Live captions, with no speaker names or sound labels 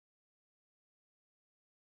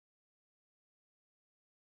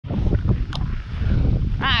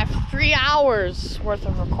3 hours worth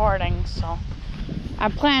of recording, so I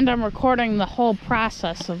planned on recording the whole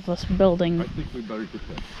process of this building. I think we better get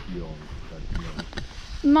that steel.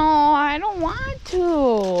 No, I don't want to.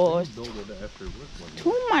 Build it after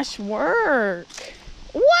Too much work.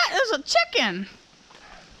 What is a chicken?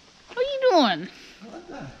 What are you doing? What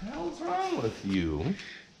the hell's wrong with you?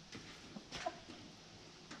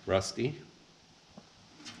 Rusty?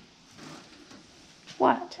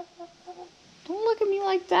 What? Don't look at me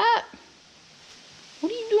like that.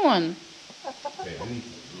 What are you doing? Okay, I need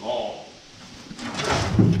some lawn.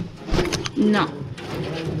 No.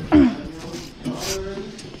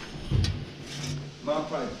 Mom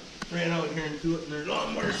probably ran out here and threw it in their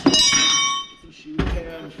lawnmower. So she would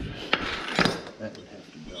have. That would have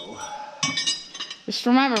to go. Just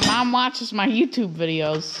remember, Mom watches my YouTube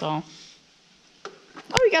videos, so.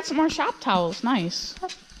 Oh, we got some more shop towels. Nice.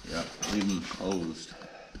 Yep, leave them closed.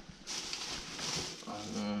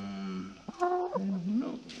 I don't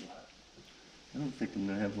know. I don't think I'm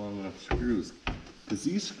gonna have long enough screws. Because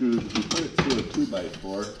these screws, if you put it through a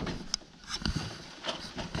 2x4,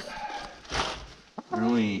 they're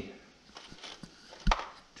only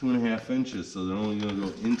 2.5 inches, so they're only gonna go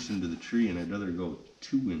an inch into the tree, and I'd rather go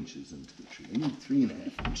 2 inches into the tree. I need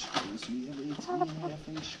 3.5 inch screws. Do you have any 3.5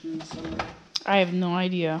 inch screws somewhere? I have no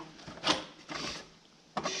idea.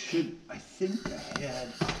 I think I had,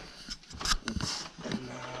 it's an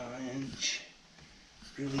inch,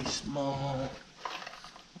 really small,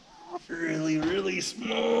 really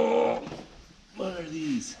small. What are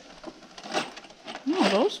these? Oh,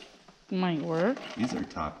 those might work. These are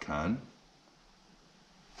Top Con.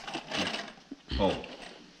 Oh,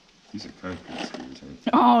 these are concrete screws, aren't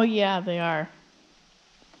they? Oh, yeah, they are.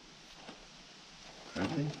 Are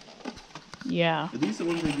they? Yeah. Are these the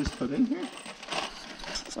ones they just put in here?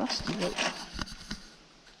 Rusty.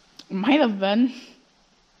 Might have been.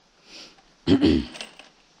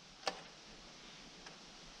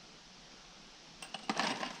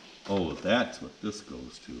 Oh, that's what this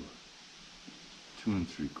goes to. 2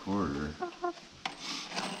 3/4.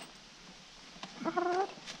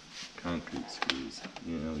 Concrete screws.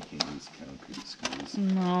 Yeah, we can't use concrete screws.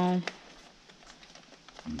 No.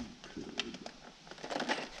 You could.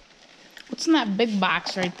 What's in that big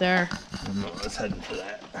box right there? I don't know, I was heading for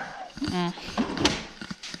that. Oh.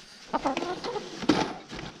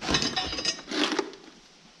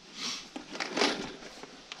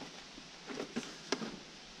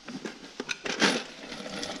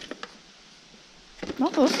 No,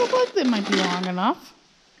 those look like they might be long enough.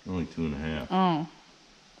 Only 2.5. Oh.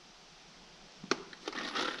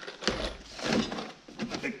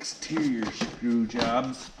 Exterior screw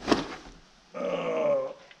jobs.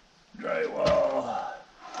 Oh, drywall.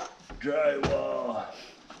 Drywall.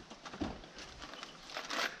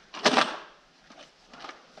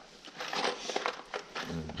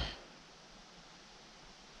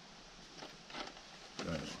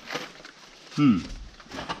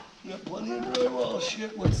 You got plenty of drywall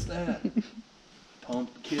shit. What's that? Pump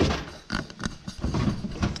kit.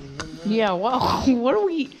 Yeah, well, what do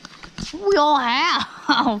we all have?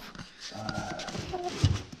 I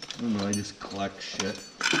don't know, I just collect shit.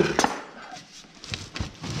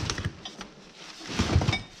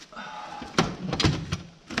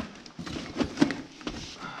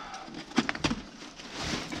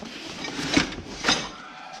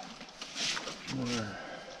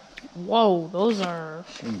 Whoa, those are...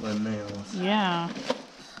 Shingle nails. Yeah.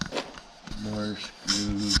 More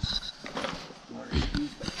screws. More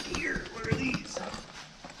screws back here. What are these?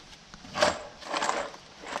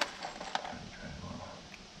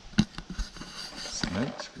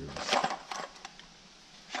 Cement screws.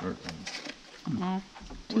 Short ones. No.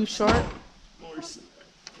 Too short? More cement.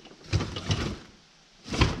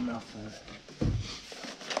 Nothing.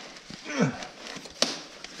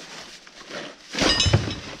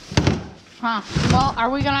 Huh. Well, are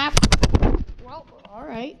we gonna have... Well,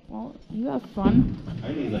 alright. Well, you have fun.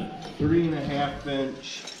 I need like 3.5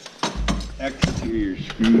 inch exterior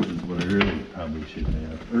screws is what I really probably should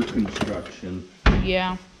have. Or construction.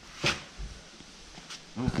 Yeah.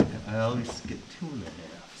 Okay, I always get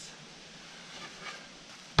 2.5s.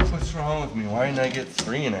 What's wrong with me? Why didn't I get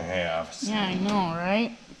 3.5s? Yeah, I know,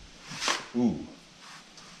 right? Ooh,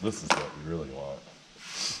 this is what we really want.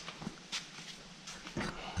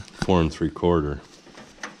 4 3/4.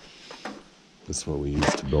 This is what we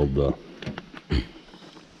use to build the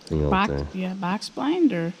thing out Box, there. yeah, box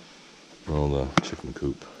blind or... Oh, the chicken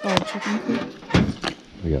coop. Oh, chicken coop.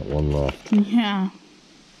 We got one left. Yeah.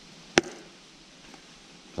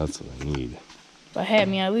 That's what I need. But hey, I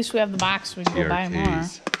mean, at least we have the box. We can go buy more.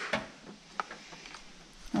 TRKs.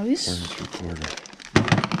 At least... 4 3/4.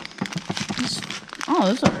 Oh,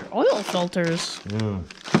 those are oil filters. Yeah. Oh,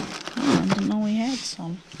 I didn't know we had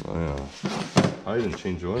some. Oh, yeah. I didn't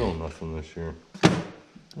change oil or nothing this year. I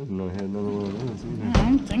didn't know I had another one of those either. I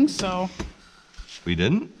don't think so. We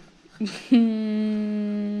didn't?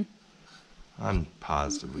 Hmm. I'm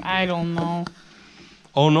positive we did. I don't know.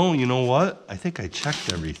 Oh, no, you know what? I think I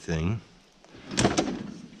checked everything.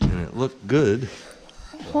 And it looked good.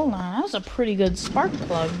 Hold on, that was a pretty good spark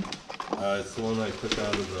plug. It's the one I took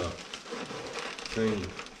out of the thing.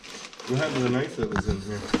 What happened to the knife that was in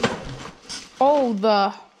here? Oh,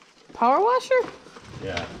 the power washer?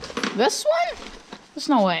 Yeah. This one? There's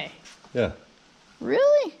no way. Yeah.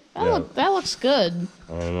 Really? Yeah. That looks good.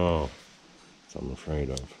 I know. That's what I'm afraid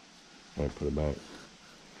of. I put it back.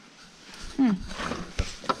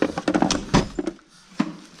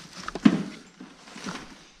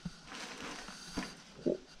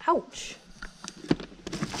 Ouch.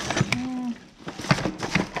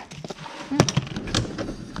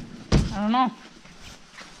 I don't know.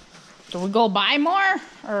 Do we go buy more?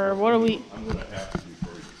 Or what do we... I'm going to have to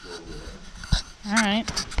before we go there.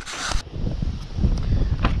 Alright.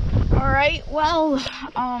 Alright, well,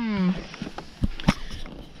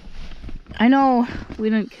 I know we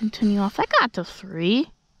didn't continue off. I got to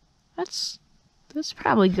 3. That's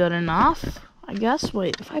probably good enough, I guess.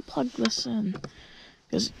 Wait, if I plug this in,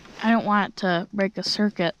 because I don't want it to break a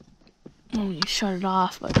circuit when you shut it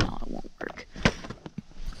off, but no, it won't work.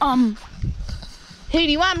 Hey,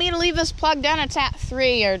 do you want me to leave this plugged in? It's at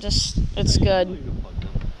 3, or just, it's good.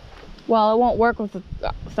 Well, it won't work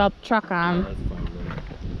without the truck on. That's fine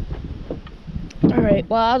then. Alright,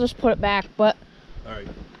 well, I'll just put it back, but... Alright,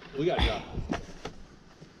 we got to go.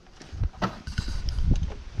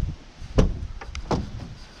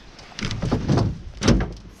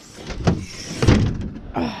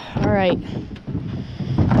 Alright.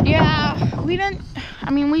 Yeah, we didn't... I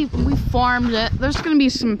mean, we formed it. There's going to be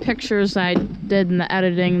some pictures I did in the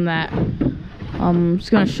editing that... it's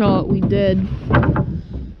going to show what we did.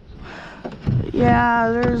 Yeah,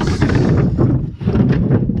 there's...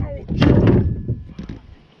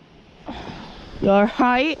 You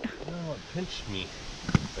alright? No, it pinched me.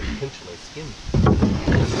 Like pinched my skin.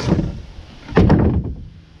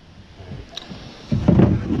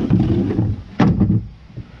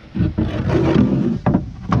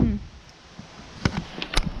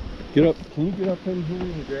 Get up. Can you get up in here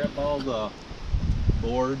and grab all the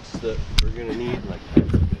boards that we're gonna need? Like that's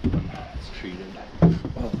a good one. It's treated.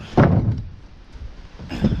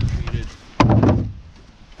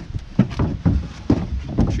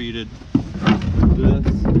 Treated. This.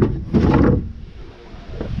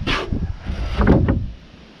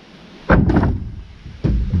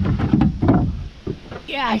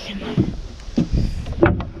 Yeah, I can.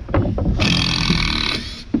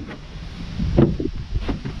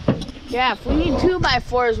 Yeah, if we need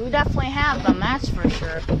 2x4s, we definitely have them, that's for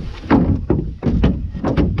sure.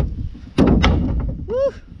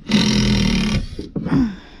 Woo.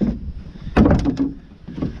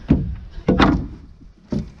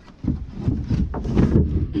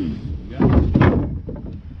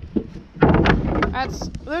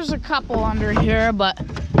 There's a couple under here, but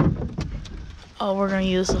oh, we're gonna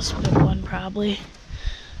use this big one probably.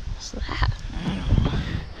 What's that?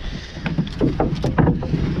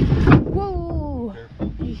 Whoa!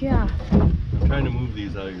 Yeah. I'm trying to move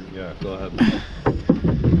these out of your. Yeah, go ahead.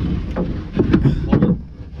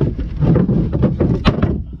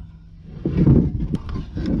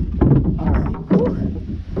 Hold it.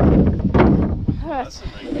 That's a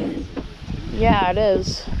nice piece. Yeah, it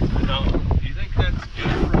is. Now, do you think that's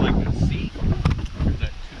good for like a seat, or is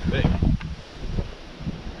that too big?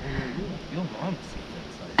 You'll want a seat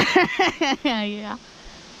inside. Yeah.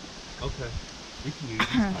 Okay, we can use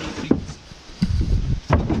these seats.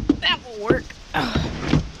 That will work.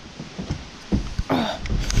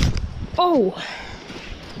 Oh.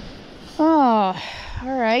 Oh.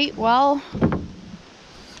 All right. Well,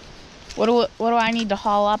 what do I need to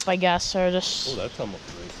haul up? I guess, or just. Oh, that's almost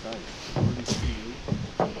the right size.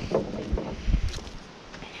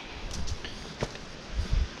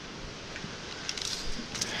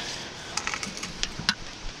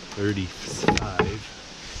 35.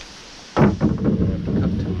 Not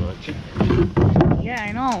too much. Yeah,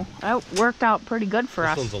 I know. That worked out pretty good for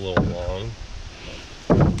us. This one's a little long.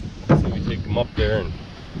 So we take them up there and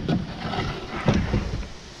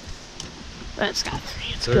That's got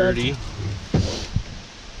 3. It's 30. good.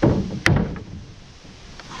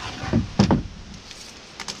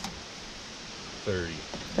 30.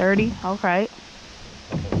 30. Okay.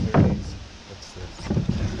 Couple 30s. What's this?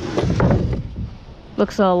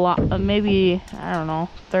 Looks a lot. Maybe I don't know.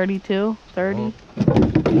 32. 30.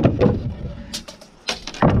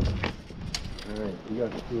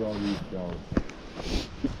 got to screw all these down.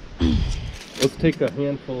 Let's take a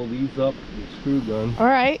handful of these up with a screw gun. All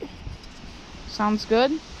right. Sounds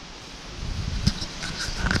good.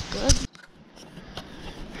 Sounds good.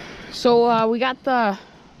 So we got the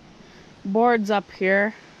boards up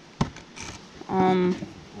here. We're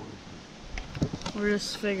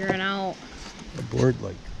just figuring out. A board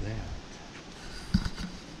like that.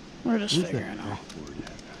 We're just figuring out.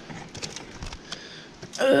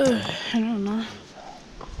 I don't know.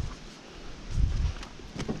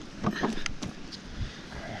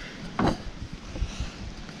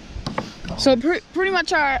 So pretty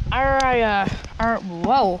much our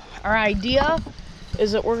idea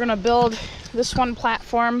is that we're gonna build this one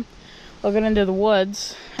platform looking into the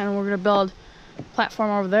woods, and we're gonna build a platform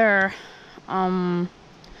over there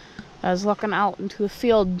that's looking out into the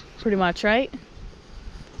field, pretty much, right?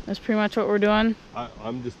 That's pretty much what we're doing.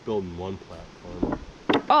 I'm just building one platform.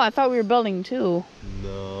 Oh, I thought we were building two.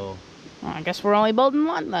 No. Well, I guess we're only building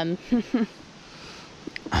one then.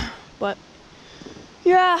 But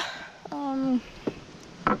yeah,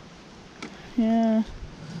 yeah.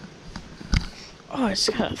 Oh, it's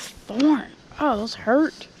got a thorn. Oh, those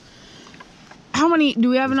hurt. How many do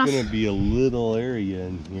we have? Enough? There's gonna be a little area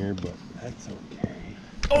in here, but that's okay.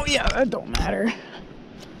 Oh yeah, that don't matter.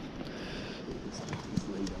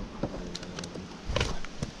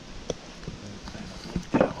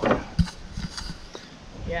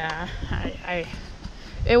 Yeah,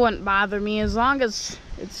 it wouldn't bother me as long as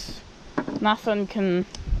it's nothing can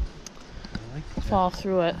fall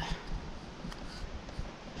through it.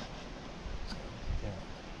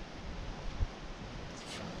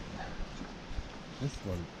 This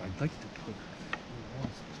one, I'd like to put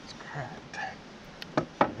it's cracked.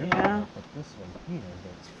 Yeah. But this one here,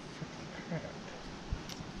 that's freaking cracked.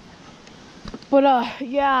 But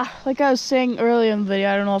yeah, like I was saying earlier in the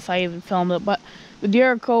video, I don't know if I even filmed it, but the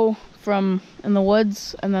deer go from in the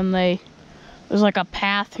woods, and then there's like a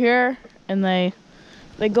path here, and they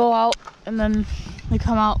go out, and then they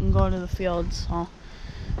come out and go into the fields. So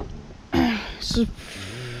it's a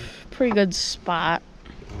pretty good spot.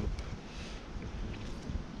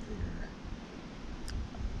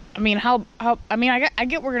 I mean, I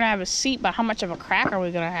get we're gonna have a seat, but how much of a crack are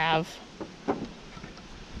we gonna have?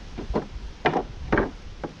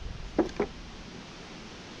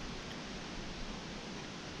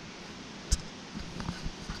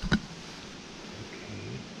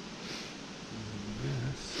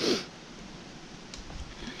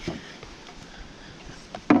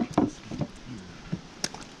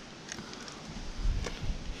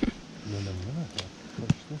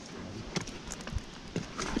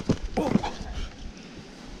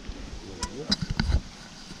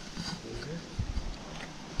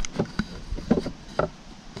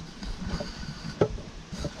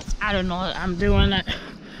 I don't know what I'm doing. That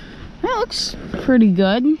looks pretty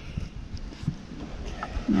good.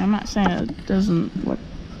 Yeah, I'm not saying it doesn't look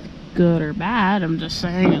good or bad. I'm just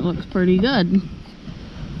saying it looks pretty good.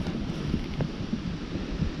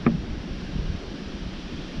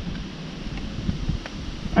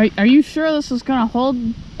 Are you sure this is gonna hold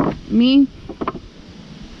me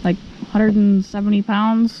like 170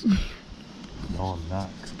 pounds? No, I'm not.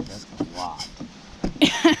 That's a lot.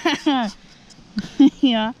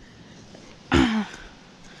 Yeah.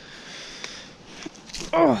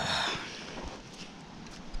 Oh.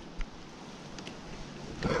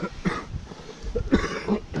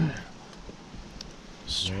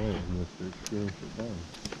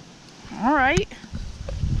 All right.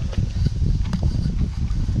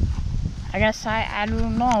 I guess I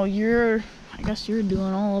don't know. I guess you're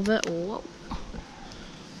doing all of it. Whoa.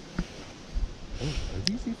 Are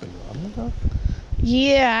these even long enough?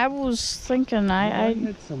 Yeah, I was thinking I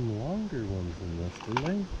had some longer ones than this, didn't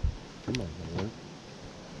I? Come on, gonna work.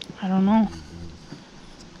 I don't know.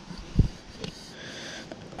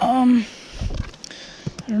 I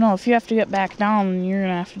don't know. If you have to get back down, you're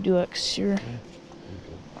gonna have to do it, 'cause you're...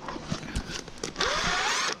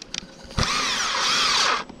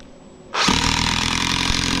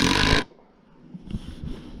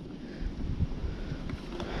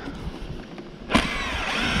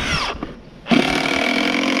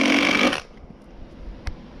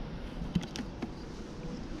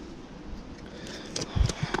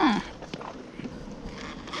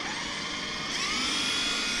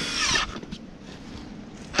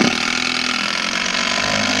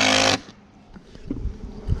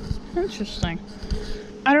 Interesting.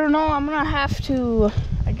 I don't know. I'm gonna have to,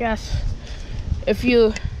 I guess, if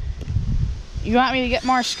you want me to get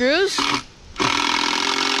more screws?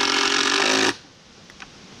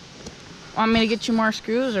 Want me to get you more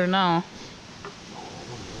screws or no?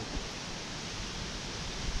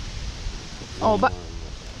 Oh, but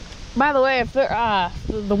by the way, if there,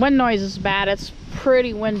 the wind noise is bad, it's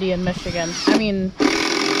pretty windy in Michigan. I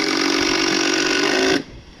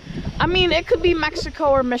mean, it could be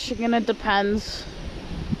Mexico or Michigan. It depends.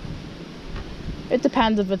 It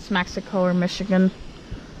depends if it's Mexico or Michigan.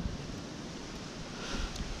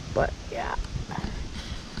 But yeah.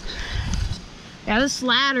 Yeah, this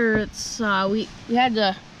ladder, it's we had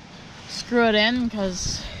to screw it in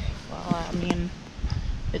because, well, I mean,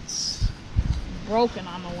 it's broken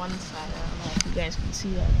on the one side. I don't know if you guys can see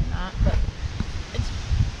that or not, but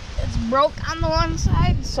it's broke on the one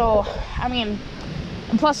side. So I mean,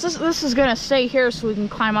 and plus this is gonna stay here so we can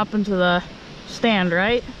climb up into the stand,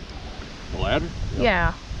 right? The ladder? Yep.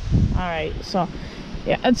 Yeah. All right. So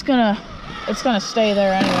yeah, it's gonna stay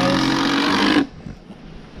there anyways.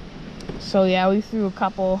 So yeah, we threw a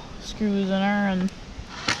couple screws in her, and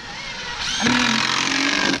I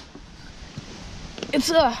mean, it's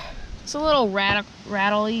a little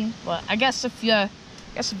rattly, but I guess if the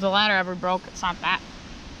ladder ever broke, it's not that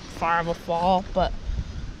far of a fall. But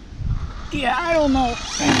yeah, I don't know.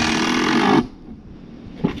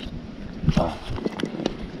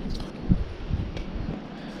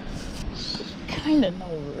 Kind of no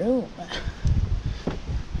room.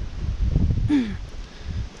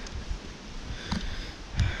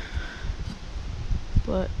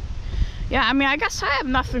 But yeah, I mean, I guess I have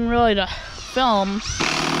nothing really to film.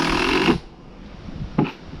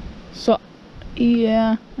 So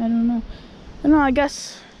yeah, I don't know. I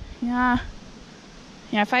guess yeah.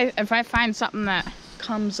 If I find something that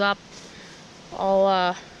comes up,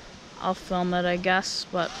 I'll film it, I guess.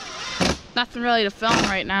 But nothing really to film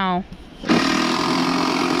right now.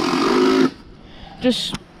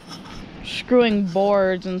 Just screwing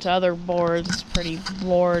boards into other boards. It's pretty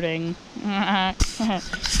boring.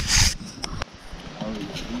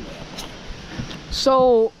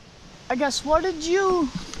 So, I guess, what did you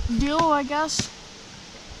do, I guess?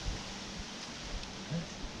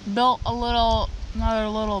 Built another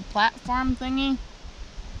little platform thingy?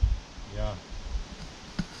 Yeah.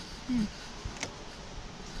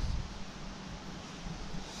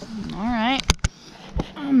 Alright.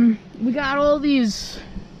 We got all these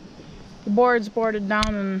boards boarded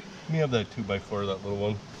down, and Let me have that 2x4, that little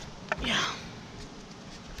one. yeah.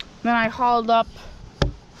 Then I hauled up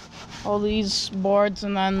all these boards,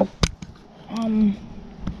 and then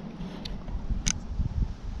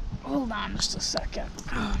hold on just a second.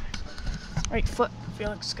 Right foot, I feel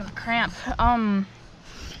like it's gonna cramp.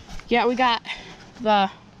 Yeah, we got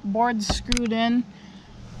the boards screwed in.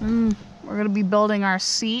 We're gonna be building our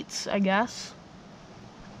seats, I guess.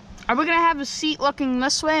 Are we gonna have a seat looking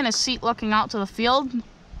this way and a seat looking out to the field?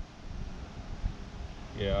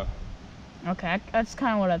 Yeah. Okay, that's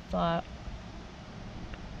kind of what I thought.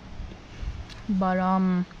 But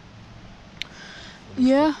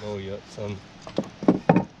yeah. Oh yeah, son.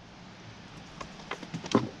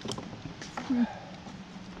 I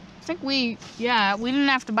think we didn't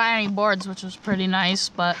have to buy any boards, which was pretty nice,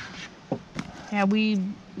 but yeah, we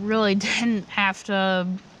really didn't have to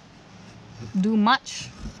do much.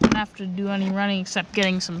 Didn't have to do any running except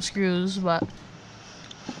getting some screws, but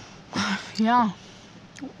yeah,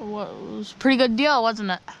 it was a pretty good deal,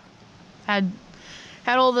 wasn't it? Had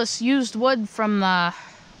all this used wood from the,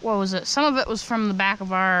 what was it? Some of it was from the back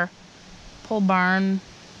of our pole barn.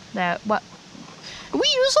 Did we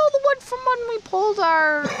use all the wood from when we pulled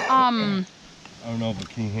our I don't know, but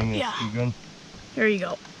can you hand me that screw gun? Here you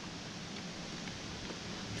go.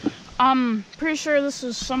 Pretty sure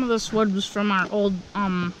some of this wood was from our old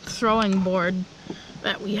throwing board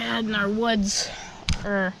that we had in our woods,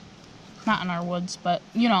 or not in our woods, but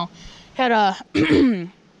you know, had a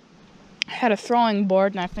had a throwing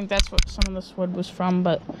board, and I think that's what some of this wood was from.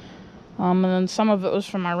 But and then some of it was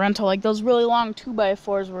from our rental. Like those really long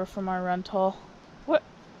 2x4s were from our rental. What?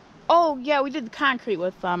 Oh yeah, we did the concrete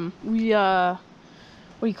with them. We what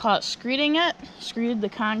do you call it? Screeding it? Screeded the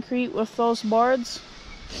concrete with those boards.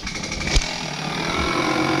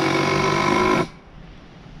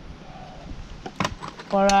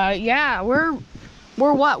 But yeah, we're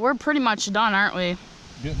pretty much done, aren't we?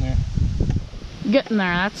 Getting there. Getting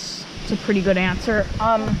there. That's a pretty good answer.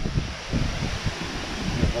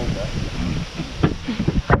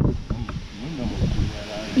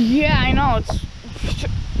 Yeah, I know. It's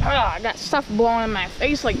I got stuff blowing in my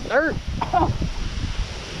face like dirt.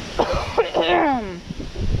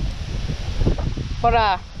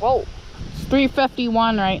 But whoa, it's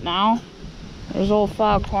 3:51 right now. There's old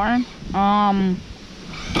Foghorn.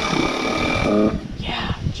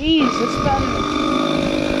 Yeah, geez, it's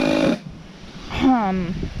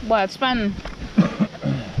been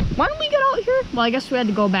when did we get out here? Well, I guess we had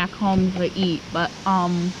to go back home to eat, but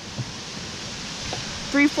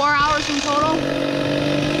 3-4 hours in total.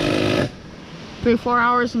 3-4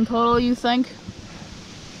 hours in total, you think?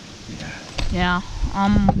 Yeah.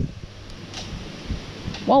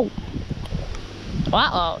 Whoa.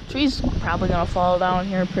 Uh-oh, tree's probably gonna fall down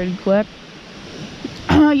here pretty quick.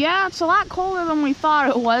 Yeah, it's a lot colder than we thought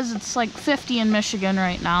it was. It's like 50 in Michigan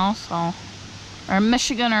right now, so. Or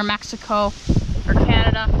Michigan or Mexico or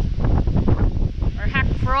Canada. Or heck,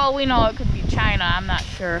 for all we know, it could be China. I'm not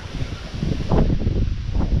sure.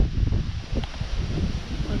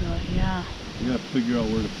 Yeah. You gotta figure out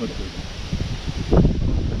where to put this.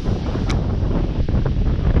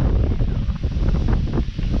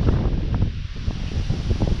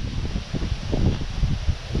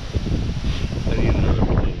 I need another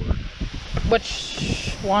blower.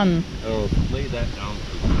 Which one? Oh, lay that down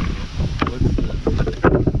for a second. What's this?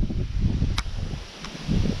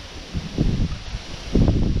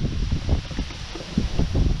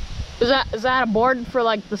 Is that a board for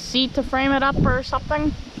like the seat to frame it up or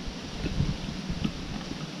something?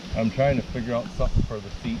 I'm trying to figure out something for the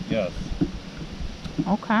seat, yes.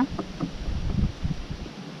 Okay.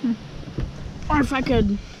 Or if I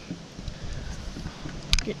could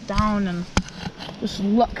get down and just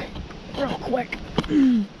look real quick.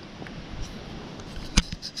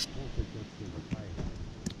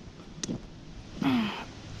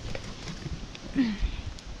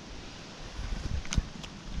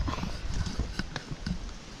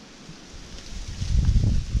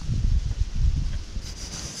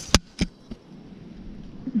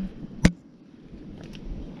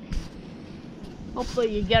 Hopefully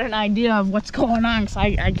you get an idea of what's going on, because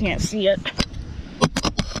I can't see it.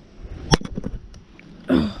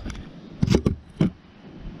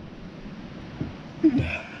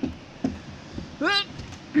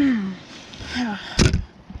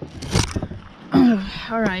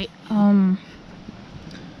 Alright,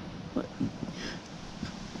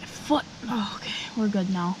 foot, oh, okay, we're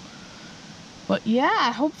good now. But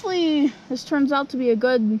yeah, hopefully this turns out to be a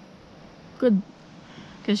good,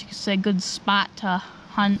 guess you could say, good spot to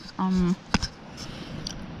hunt. I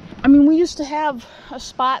mean, we used to have a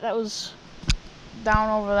spot that was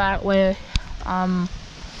down over that way,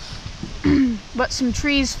 but some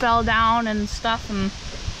trees fell down and stuff and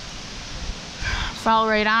fell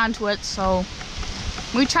right onto it, so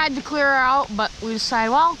we tried to clear her out, but we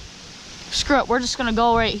decided, well, screw it, we're just gonna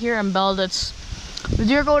go right here and build. The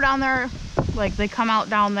deer go down there, like they come out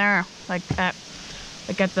down there, like at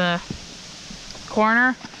the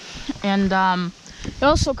corner, and they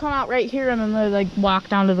also come out right here and then they like walk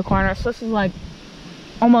down to the corner. So this is like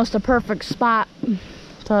almost a perfect spot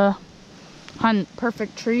to hunt.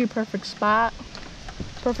 Perfect tree, perfect spot,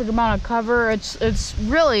 perfect amount of cover. It's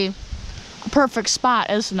really a perfect spot,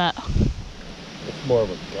 isn't it? It's more of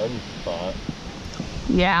a gun spot.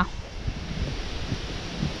 Yeah.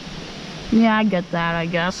 Yeah, I get that, I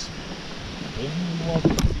guess. Maybe you want the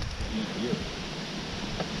seat to be here.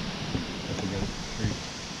 Up against the tree.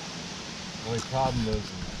 Only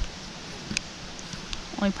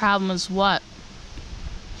problem is what?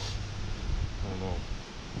 I don't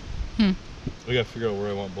know. We gotta figure out where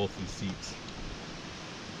I want both these seats.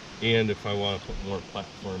 And if I want to put more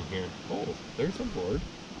platform here. Oh, there's a board.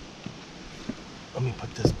 Let me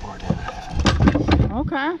put this board in.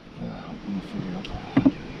 Okay. Let me figure out what I want to do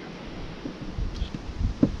here.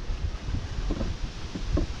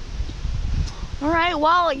 All right,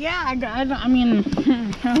 well, yeah, I mean,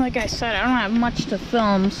 like I said, I don't have much to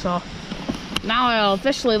film, so now I'll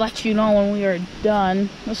officially let you know when we are done.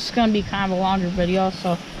 This is gonna be kind of a longer video,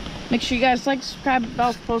 so make sure you guys like, subscribe,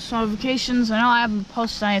 bell, post notifications. I know I haven't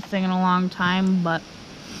posted anything in a long time, but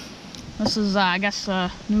this is, I guess,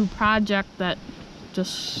 a new project that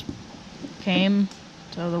just came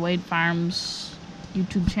to the Wade Farms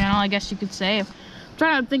YouTube channel, I guess you could say. I'm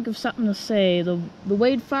trying to think of something to say. The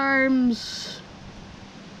Wade Farms,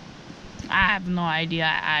 I have no idea.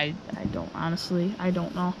 I don't, honestly, I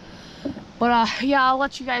don't know. But yeah, I'll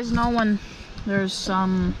let you guys know when there's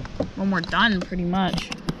when we're done, pretty much.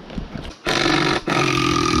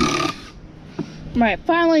 Right,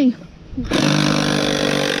 finally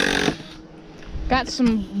got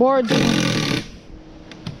some boards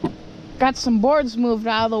moved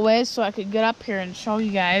out of the way so I could get up here and show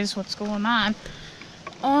you guys what's going on.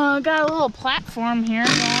 Got a little platform here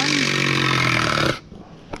going.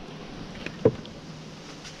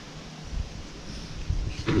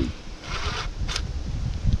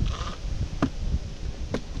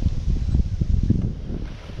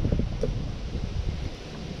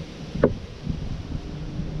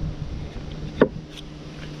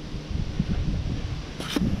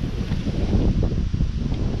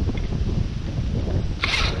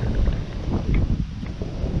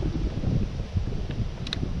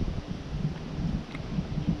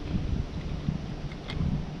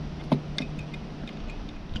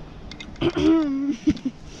 All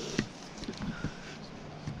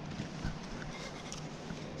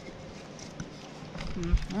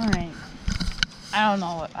right.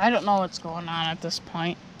 I don't know what's going on at this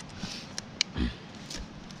point.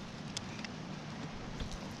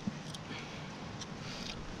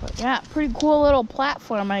 But yeah, pretty cool little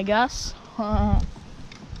platform, I guess. I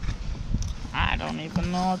don't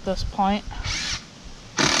even know at this point.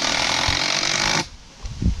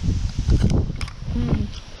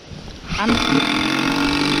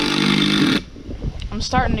 I'm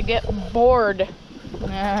starting to get bored.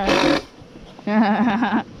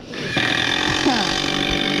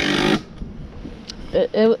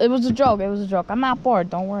 It was a joke. It was a joke. I'm not bored.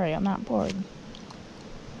 Don't worry. I'm not bored.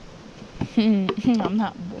 I'm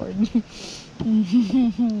not bored.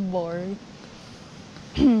 Bored.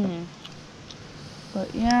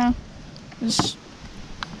 But yeah, just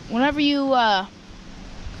whenever you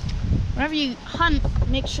hunt,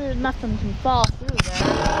 make sure nothing can fall through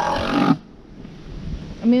there.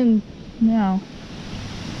 I mean, yeah.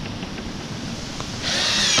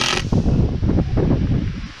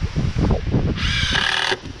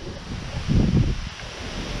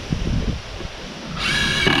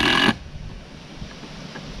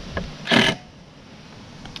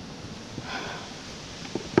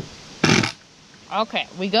 Okay,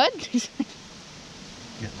 we good? Getting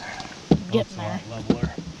there. Getting there. Leveler.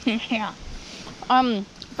 Yeah.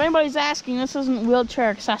 If anybody's asking, this isn't wheelchair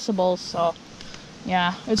accessible, so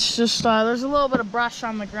yeah, it's just there's a little bit of brush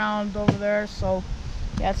on the ground over there, so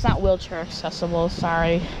yeah, it's not wheelchair accessible.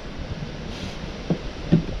 Sorry.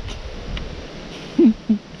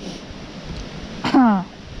 I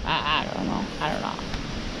don't know.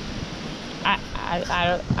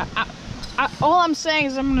 All I'm saying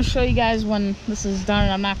is I'm gonna show you guys when this is done.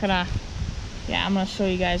 I'm gonna show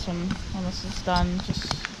you guys when this is done.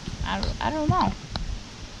 Just I don't know.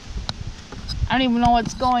 I don't even know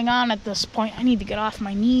what's going on at this point. I need to get off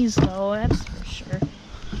my knees though, that's for sure.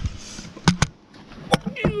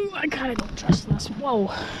 Ew, I gotta go trust this. Whoa.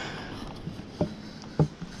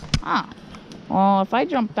 Ah. Well, if I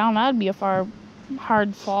jump down, that'd be a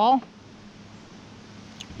hard fall.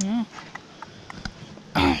 Yeah.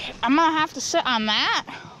 I'm gonna have to sit on that.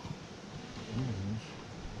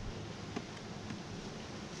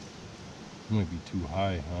 Might be too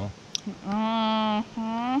high, huh?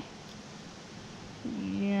 Uh-huh.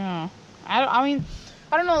 Yeah. I mean,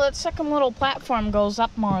 I don't know, that second little platform goes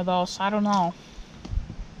up more though, so I don't know.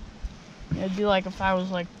 It'd be like if I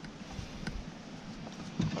was like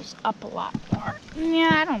up a lot more. Yeah,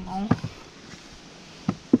 I don't know.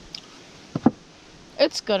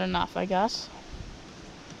 It's good enough, I guess.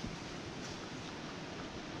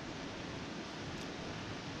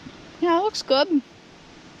 Yeah, it looks good.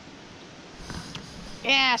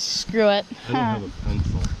 Yeah, screw it. I don't have a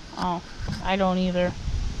pencil. Oh, I don't either.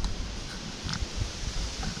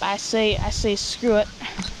 I say screw it.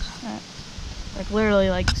 Like literally,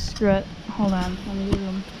 like screw it. Hold on, let me use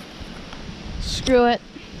them. Screw it.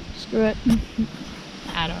 Screw it.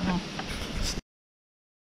 I don't know.